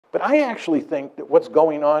But I actually think that what's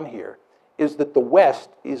going on here is that the West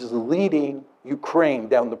is leading Ukraine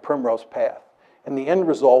down the primrose path. And the end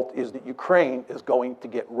result is that Ukraine is going to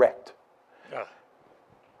get wrecked.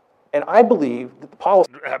 And I believe that the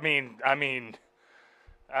policy...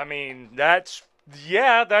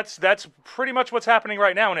 that's pretty much what's happening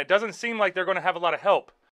right now, and it doesn't seem like they're going to have a lot of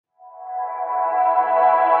help.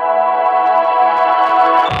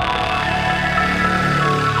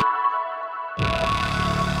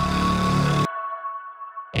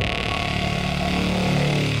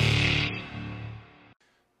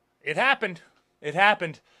 It happened. It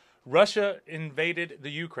happened. Russia invaded the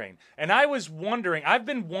Ukraine. And I was wondering, I've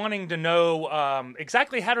been wanting to know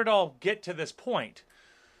exactly how did it all get to this point?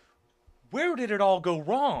 Where did it all go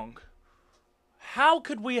wrong? How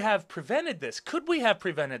could we have prevented this? Could we have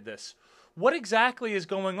prevented this? What exactly is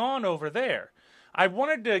going on over there? I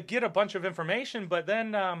wanted to get a bunch of information, but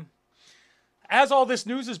then as all this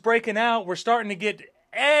news is breaking out, we're starting to get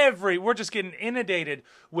we're just getting inundated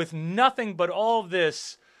with nothing but all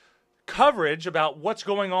this coverage about what's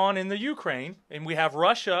going on in the Ukraine, and we have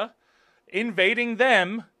Russia invading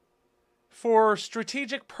them for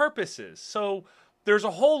strategic purposes. So there's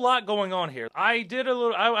a whole lot going on here. I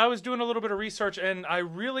was doing a little bit of research, and I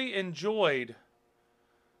really enjoyed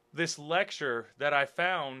this lecture that I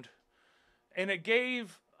found, and it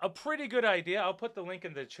gave a pretty good idea. I'll put the link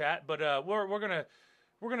in the chat, but we're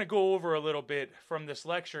gonna go over a little bit from this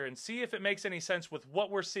lecture and see if it makes any sense with what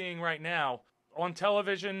we're seeing right now on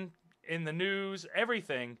television, in the news,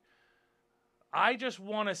 everything. I just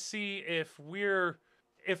want to see if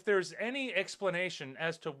there's any explanation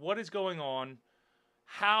as to what is going on,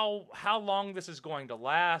 how long this is going to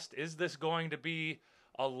last. Is this going to be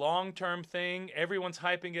a long-term thing? Everyone's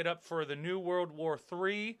hyping it up for the new World War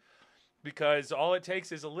III because all it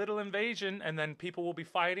takes is a little invasion and then people will be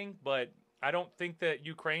fighting, but I don't think that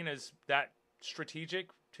Ukraine is that strategic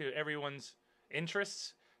to everyone's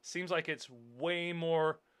interests. Seems like it's way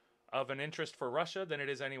more of an interest for Russia than it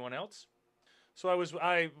is anyone else. So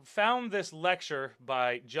I found this lecture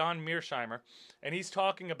by John Mearsheimer, and he's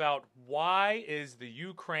talking about why is the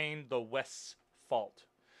Ukraine the West's fault?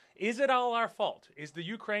 Is it all our fault? Is the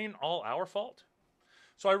Ukraine all our fault?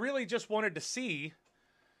 So I really just wanted to see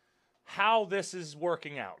how this is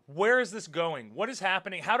working out. Where is this going? What is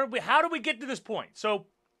happening? How do we get to this point? So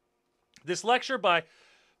this lecture by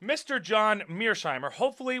Mr. John Mearsheimer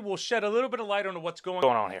hopefully will shed a little bit of light on what's going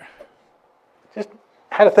on here. Just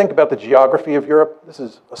how to think about the geography of Europe. This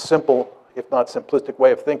is a simple, if not simplistic,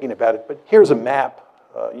 way of thinking about it. But here's a map.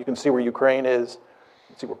 You can see where Ukraine is. You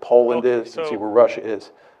can see where Poland is. You can see where Russia is.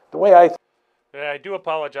 The way I do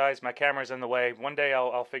apologize. My camera's in the way. One day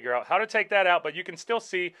I'll figure out how to take that out. But you can still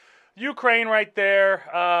see Ukraine right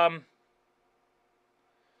there.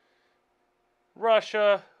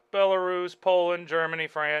 Russia, Belarus, Poland, Germany,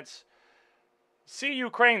 France. See,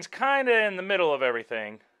 Ukraine's kind of in the middle of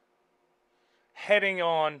everything, heading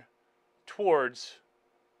on towards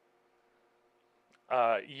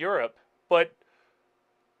Europe. But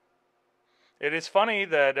it is funny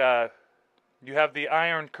that you have the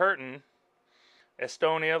Iron Curtain,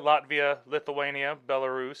 Estonia, Latvia, Lithuania,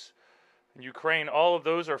 Belarus, Ukraine. All of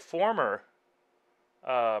those are former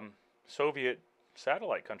Soviet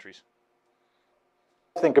satellite countries.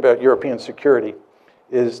 Think about European security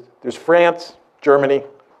is there's France, Germany,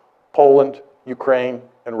 Poland, Ukraine,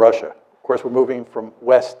 and Russia. Of course, we're moving from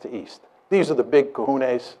west to east. These are the big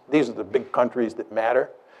kahunas. These are the big countries that matter.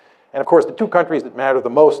 And of course, the two countries that matter the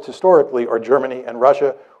most historically are Germany and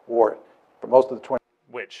Russia, or for most of the 20th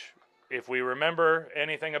Which, if we remember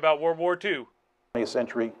anything about World War II, 20th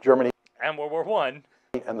century, Germany and World War I,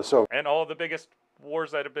 and the Soviet and all the biggest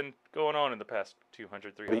wars that have been going on in the past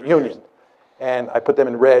 200, 300 Union. years. And I put them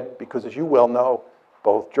in red because, as you well know,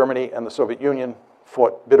 both Germany and the Soviet Union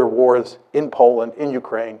fought bitter wars in Poland, in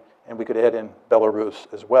Ukraine, and we could add in Belarus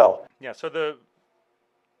as well. Yeah, so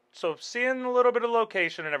seeing a little bit of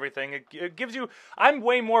location and everything, it gives you, I'm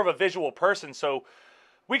way more of a visual person, so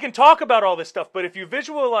we can talk about all this stuff, but if you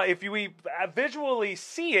visually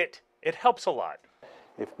see it, it helps a lot.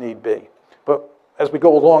 If need be. But as we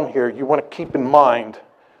go along here, you want to keep in mind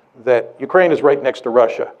that Ukraine is right next to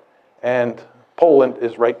Russia, and Poland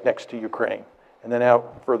is right next to Ukraine. And then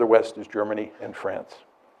out further west is Germany and France.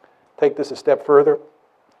 Take this a step further.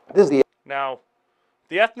 This is Now,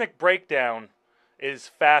 the ethnic breakdown is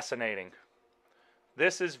fascinating.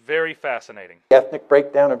 This is very fascinating. Ethnic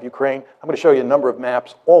breakdown of Ukraine. I'm going to show you a number of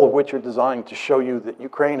maps, all of which are designed to show you that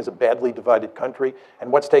Ukraine is a badly divided country,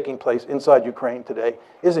 and what's taking place inside Ukraine today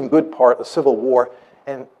is in good part a civil war.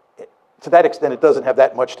 And to that extent, it doesn't have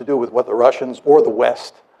that much to do with what the Russians or the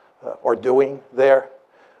West are doing there.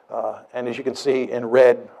 And as you can see in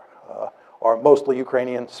red are mostly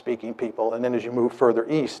Ukrainian-speaking people. And then as you move further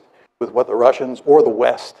east with what the Russians or the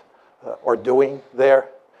West are doing there,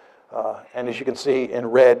 and as you can see in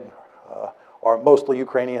red are mostly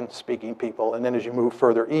Ukrainian-speaking people. And then as you move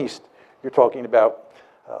further east, you're talking about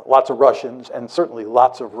lots of Russians and certainly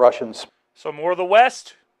lots of Russians. So more of the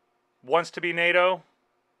West wants to be NATO.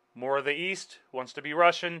 More of the East wants to be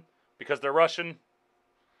Russian because they're Russian.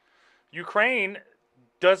 Ukraine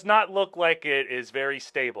does not look like it is very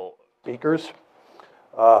stable. Speakers.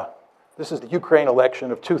 This is the Ukraine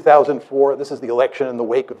election of 2004. This is the election in the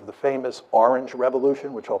wake of the famous Orange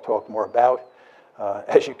Revolution, which I'll talk more about.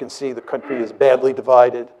 As you can see, the country is badly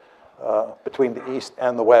divided between the East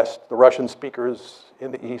and the West. The Russian speakers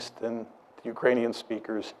in the East and the Ukrainian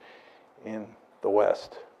speakers in the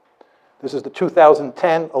West. This is the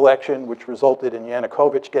 2010 election, which resulted in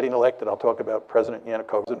Yanukovych getting elected. I'll talk about President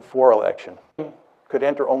Yanukovych's 2004 election. Could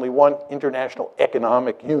enter only one international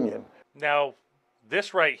economic union. Now,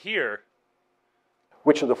 this right here.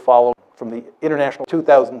 Which of the following from the international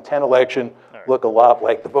 2010 election look a lot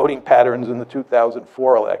like the voting patterns in the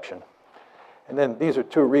 2004 election. And then these are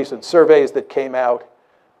two recent surveys that came out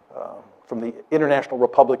from the International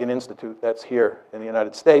Republican Institute, that's here in the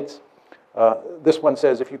United States. This one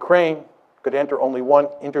says, if Ukraine could enter only one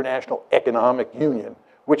international economic union,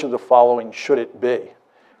 which of the following should it be?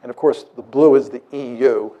 And of course, the blue is the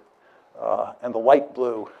EU, and the light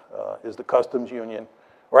blue is the customs union,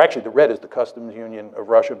 or actually the red is the customs union of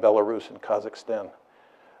Russia, Belarus, and Kazakhstan.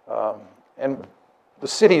 And the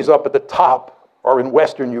cities up at the top are in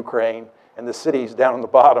western Ukraine, and the cities down on the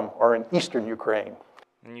bottom are in eastern Ukraine.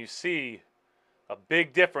 And you see a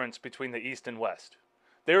big difference between the East and West.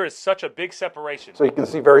 There is such a big separation. So you can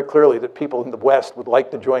see very clearly that people in the West would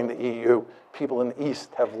like to join the EU. People in the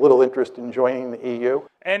East have little interest in joining the EU.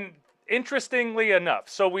 And interestingly enough,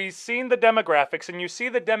 so we've seen the demographics, and you see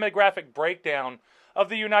the demographic breakdown of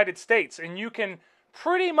the United States, and you can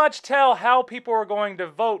pretty much tell how people are going to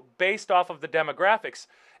vote based off of the demographics.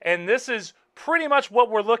 And this is pretty much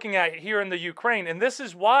what we're looking at here in the Ukraine, and this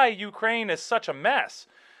is why Ukraine is such a mess.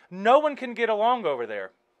 No one can get along over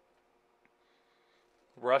there.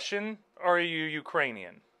 Russian or are you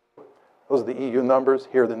Ukrainian? Those are the EU numbers.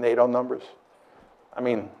 Here are the NATO numbers. I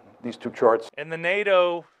mean, these two charts. And the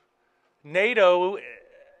NATO, they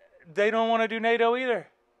don't want to do NATO either.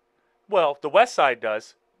 Well, the West side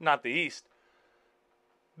does, not the East.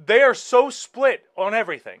 They are so split on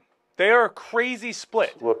everything. They are crazy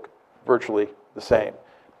split. Look virtually the same.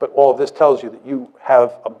 But all of this tells you that you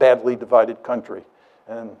have a badly divided country.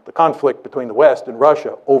 And the conflict between the West and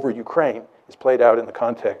Russia over Ukraine is played out in the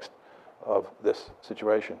context of this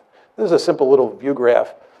situation. This is a simple little view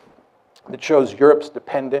graph that shows Europe's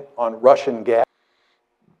dependent on Russian gas.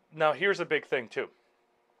 Now, here's a big thing, too.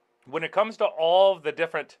 When it comes to all the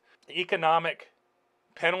different economic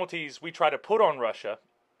penalties we try to put on Russia,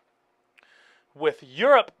 with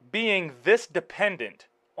Europe being this dependent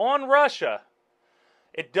on Russia,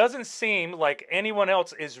 it doesn't seem like anyone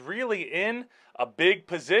else is really in a big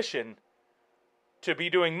position to be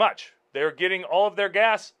doing much. They're getting all of their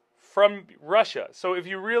gas from Russia. So if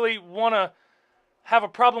you really want to have a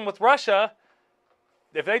problem with Russia,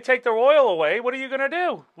 if they take their oil away, what are you going to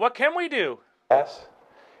do? What can we do? Yes.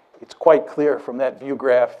 It's quite clear from that view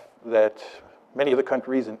graph that many of the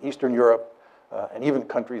countries in Eastern Europe and even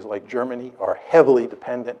countries like Germany are heavily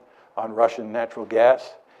dependent on Russian natural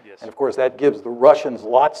gas. Yes. And of course, that gives the Russians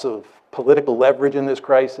lots of political leverage in this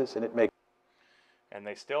crisis, and it makes. And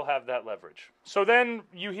they still have that leverage. So then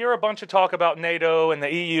you hear a bunch of talk about NATO and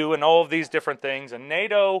the EU and all of these different things. And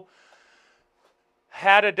NATO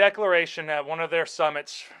had a declaration at one of their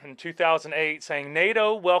summits in 2008 saying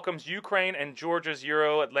NATO welcomes Ukraine and Georgia's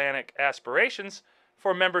Euro-Atlantic aspirations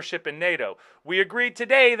for membership in NATO. We agreed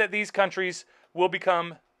today that these countries will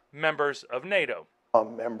become members of NATO.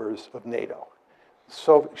 Members of NATO.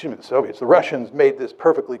 The Soviets, the Russians made this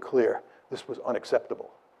perfectly clear. This was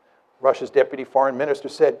unacceptable. Russia's deputy foreign minister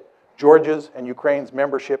said, Georgia's and Ukraine's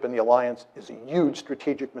membership in the alliance is a huge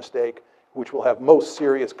strategic mistake, which will have most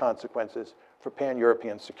serious consequences for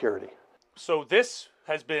pan-European security. So this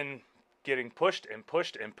has been getting pushed and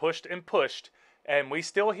pushed and pushed and pushed, and we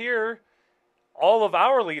still hear all of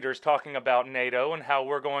our leaders talking about NATO and how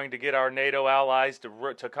we're going to get our NATO allies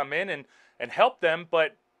to come in and help them,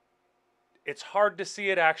 but it's hard to see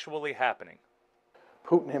it actually happening.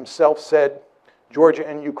 Putin himself said, Georgia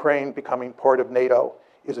and Ukraine becoming part of NATO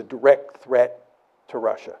is a direct threat to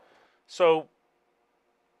Russia. So,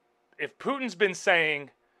 if Putin's been saying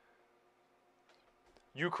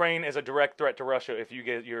Ukraine is a direct threat to Russia if you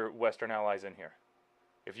get your Western allies in here,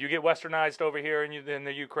 If you get westernized over here in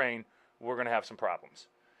the Ukraine, we're going to have some problems.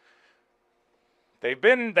 They've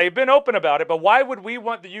been open about it, but why would we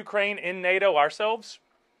want the Ukraine in NATO ourselves?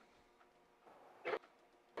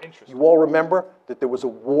 Interesting. You all remember that there was a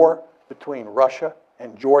war between Russia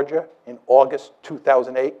and Georgia in August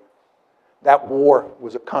 2008? That war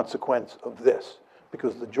was a consequence of this,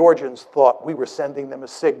 because the Georgians thought we were sending them a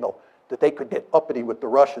signal that they could get uppity with the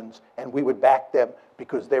Russians and we would back them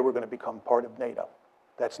because they were going to become part of NATO.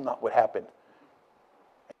 That's not what happened.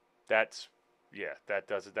 That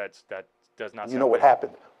does not. You know what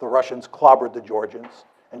happened? The Russians clobbered the Georgians,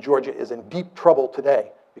 and Georgia is in deep trouble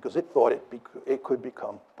today because it thought it could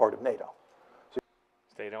become part of NATO. So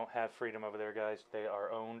they don't have freedom over there, guys. They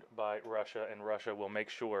are owned by Russia, and Russia will make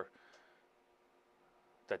sure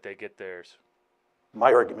that they get theirs.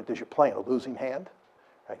 my argument is you're playing a losing hand.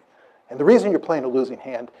 Right? And the reason you're playing a losing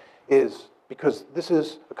hand is because this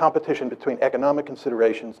is a competition between economic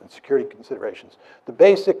considerations and security considerations. The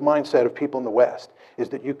basic mindset of people in the West is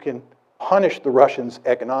that you can punish the Russians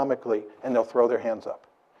economically and they'll throw their hands up.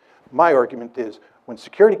 My argument is when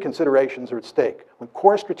security considerations are at stake, when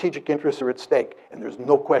core strategic interests are at stake, and there's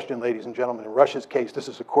no question, ladies and gentlemen, in Russia's case, this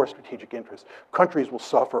is a core strategic interest, countries will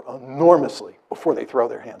suffer enormously before they throw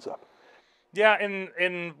their hands up. Yeah,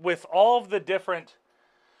 and with all of the different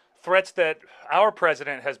threats that our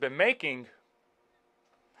president has been making,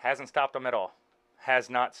 hasn't stopped them at all. Has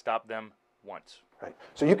not stopped them once. Right.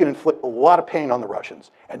 So you can inflict a lot of pain on the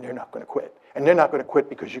Russians, and they're not going to quit. And they're not going to quit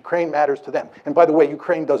because Ukraine matters to them. And by the way,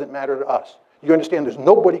 Ukraine doesn't matter to us. You understand there's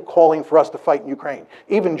nobody calling for us to fight in Ukraine.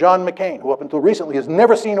 Even John McCain, who up until recently has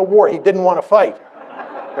never seen a war he didn't want to fight,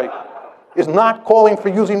 right, is not calling for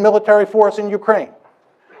using military force in Ukraine.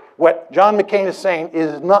 What John McCain is saying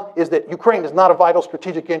is that Ukraine is not a vital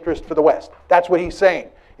strategic interest for the West. That's what he's saying.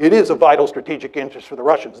 It is a vital strategic interest for the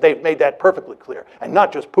Russians. They've made that perfectly clear, and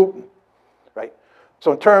not just Putin, right?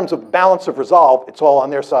 So in terms of balance of resolve, it's all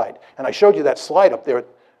on their side. And I showed you that slide up there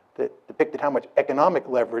that depicted how much economic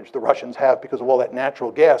leverage the Russians have because of all that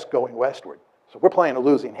natural gas going westward. So we're playing a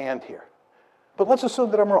losing hand here. But let's assume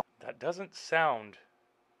that I'm wrong. That doesn't sound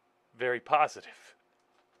very positive.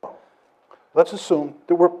 Let's assume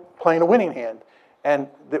that we're playing a winning hand and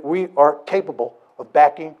that we are capable of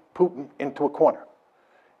backing Putin into a corner.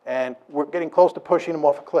 And we're getting close to pushing him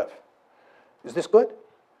off a cliff. Is this good?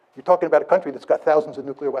 You're talking about a country that's got thousands of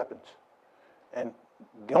nuclear weapons. And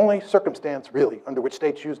the only circumstance, really, under which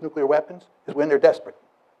states use nuclear weapons is when they're desperate,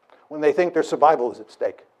 when they think their survival is at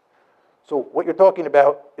stake. So what you're talking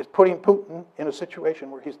about is putting Putin in a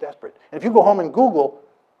situation where he's desperate. And if you go home and Google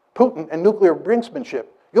Putin and nuclear brinksmanship,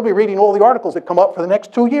 you'll be reading all the articles that come up for the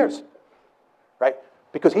next 2 years, right?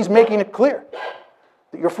 Because he's making it clear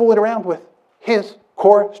that you're fooling around with his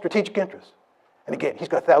core strategic interests. And again, he's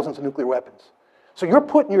got thousands of nuclear weapons. So you're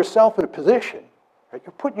putting yourself in a position, right?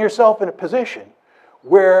 You're putting yourself in a position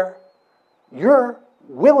where you're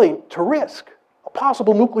willing to risk a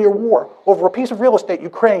possible nuclear war over a piece of real estate,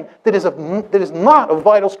 Ukraine, that is not of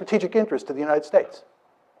vital strategic interest to the United States.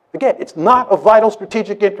 Again, it's not of vital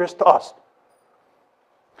strategic interest to us.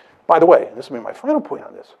 By the way, and this will be my final point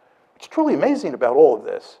on this, what's truly amazing about all of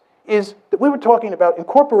this is that we were talking about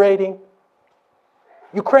incorporating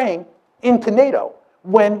Ukraine into NATO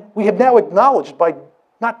when we have now acknowledged by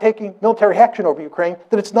not taking military action over Ukraine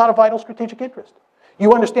that it's not a vital strategic interest.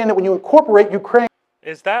 You understand that when you incorporate Ukraine...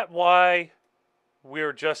 Is that why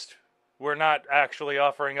we're not actually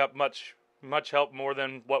offering up much help more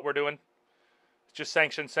than what we're doing? Just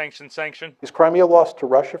sanction, sanction, sanction? Is Crimea lost to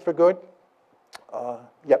Russia for good?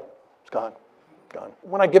 Yep, it's gone.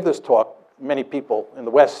 When I give this talk, many people in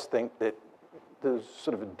the West think that there's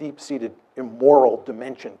sort of a deep-seated immoral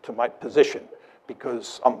dimension to my position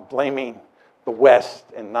because I'm blaming the West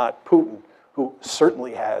and not Putin, who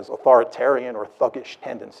certainly has authoritarian or thuggish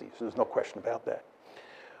tendencies. There's no question about that.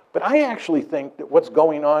 But I actually think that what's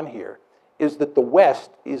going on here is that the West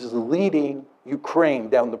is leading Ukraine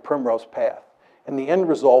down the primrose path. And the end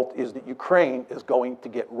result is that Ukraine is going to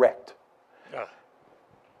get wrecked.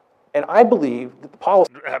 And I believe that the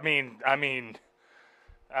policy... I mean,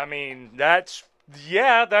 that's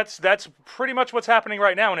pretty much what's happening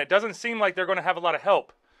right now, and it doesn't seem like they're going to have a lot of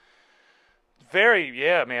help.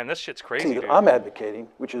 Man, this shit's crazy, dude. I'm advocating,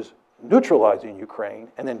 which is neutralizing Ukraine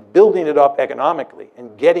and then building it up economically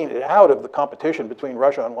and getting it out of the competition between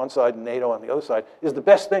Russia on one side and NATO on the other side is the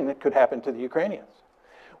best thing that could happen to the Ukrainians.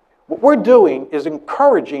 What we're doing is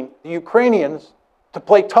encouraging the Ukrainians to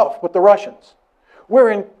play tough with the Russians.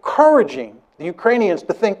 We're encouraging the Ukrainians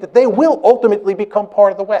to think that they will ultimately become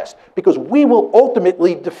part of the West because we will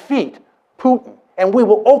ultimately defeat Putin and we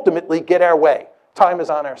will ultimately get our way. Time is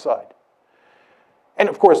on our side. And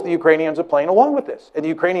of course, the Ukrainians are playing along with this. And the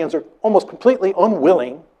Ukrainians are almost completely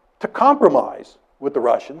unwilling to compromise with the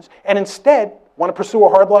Russians and instead want to pursue a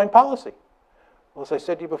hardline policy. Well, as I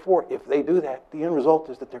said to you before, if they do that, the end result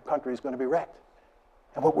is that their country is going to be wrecked.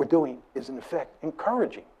 And what we're doing is, in effect,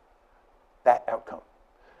 encouraging that outcome.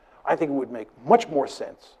 I think it would make much more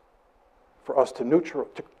sense for us to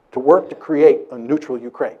work to create a neutral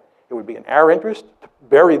Ukraine. It would be in our interest to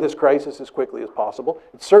bury this crisis as quickly as possible.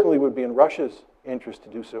 It certainly would be in Russia's interest to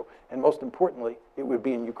do so. And most importantly, it would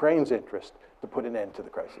be in Ukraine's interest to put an end to the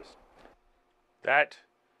crisis. That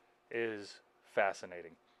is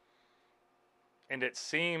fascinating. And it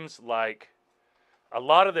seems like a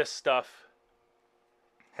lot of this stuff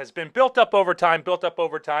has been built up over time.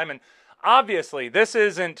 And obviously, this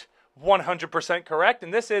isn't 100% correct,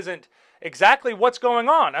 and this isn't exactly what's going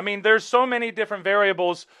on. I mean, there's so many different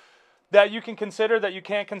variables that you can consider, that you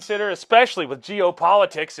can't consider, especially with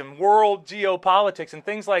geopolitics and world geopolitics and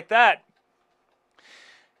things like that.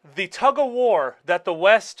 The tug of war that the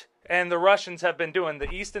West and the Russians have been doing,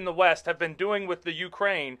 the East and the West have been doing with the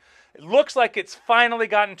Ukraine, it looks like it's finally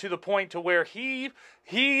gotten to the point to where he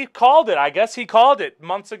called it. I guess he called it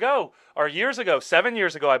months ago, or years ago, 7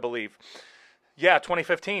 years ago, I believe. Yeah,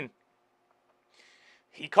 2015.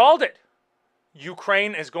 He called it.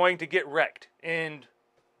 Ukraine is going to get wrecked. And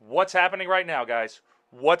what's happening right now, guys?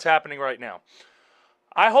 What's happening right now?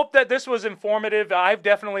 I hope that this was informative. I've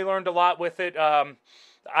definitely learned a lot with it.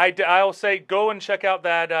 I'll say go and check out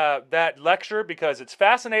that lecture because it's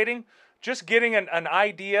fascinating. Just getting an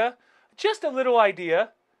idea, just a little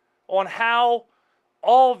idea on how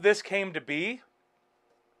all of this came to be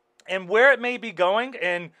and where it may be going.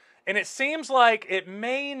 And it seems like it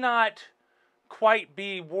may not quite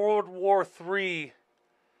be World War III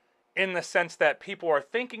in the sense that people are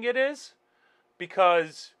thinking it is,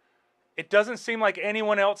 because it doesn't seem like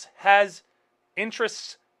anyone else has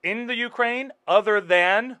interests in the Ukraine other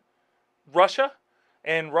than Russia,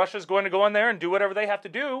 and Russia's going to go in there and do whatever they have to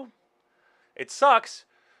do. It sucks,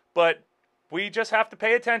 but we just have to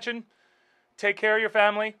pay attention, take care of your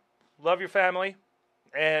family, love your family,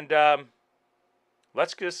 and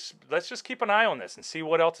let's just keep an eye on this and see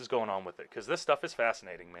what else is going on with it, because this stuff is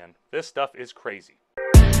fascinating, man. This stuff is crazy.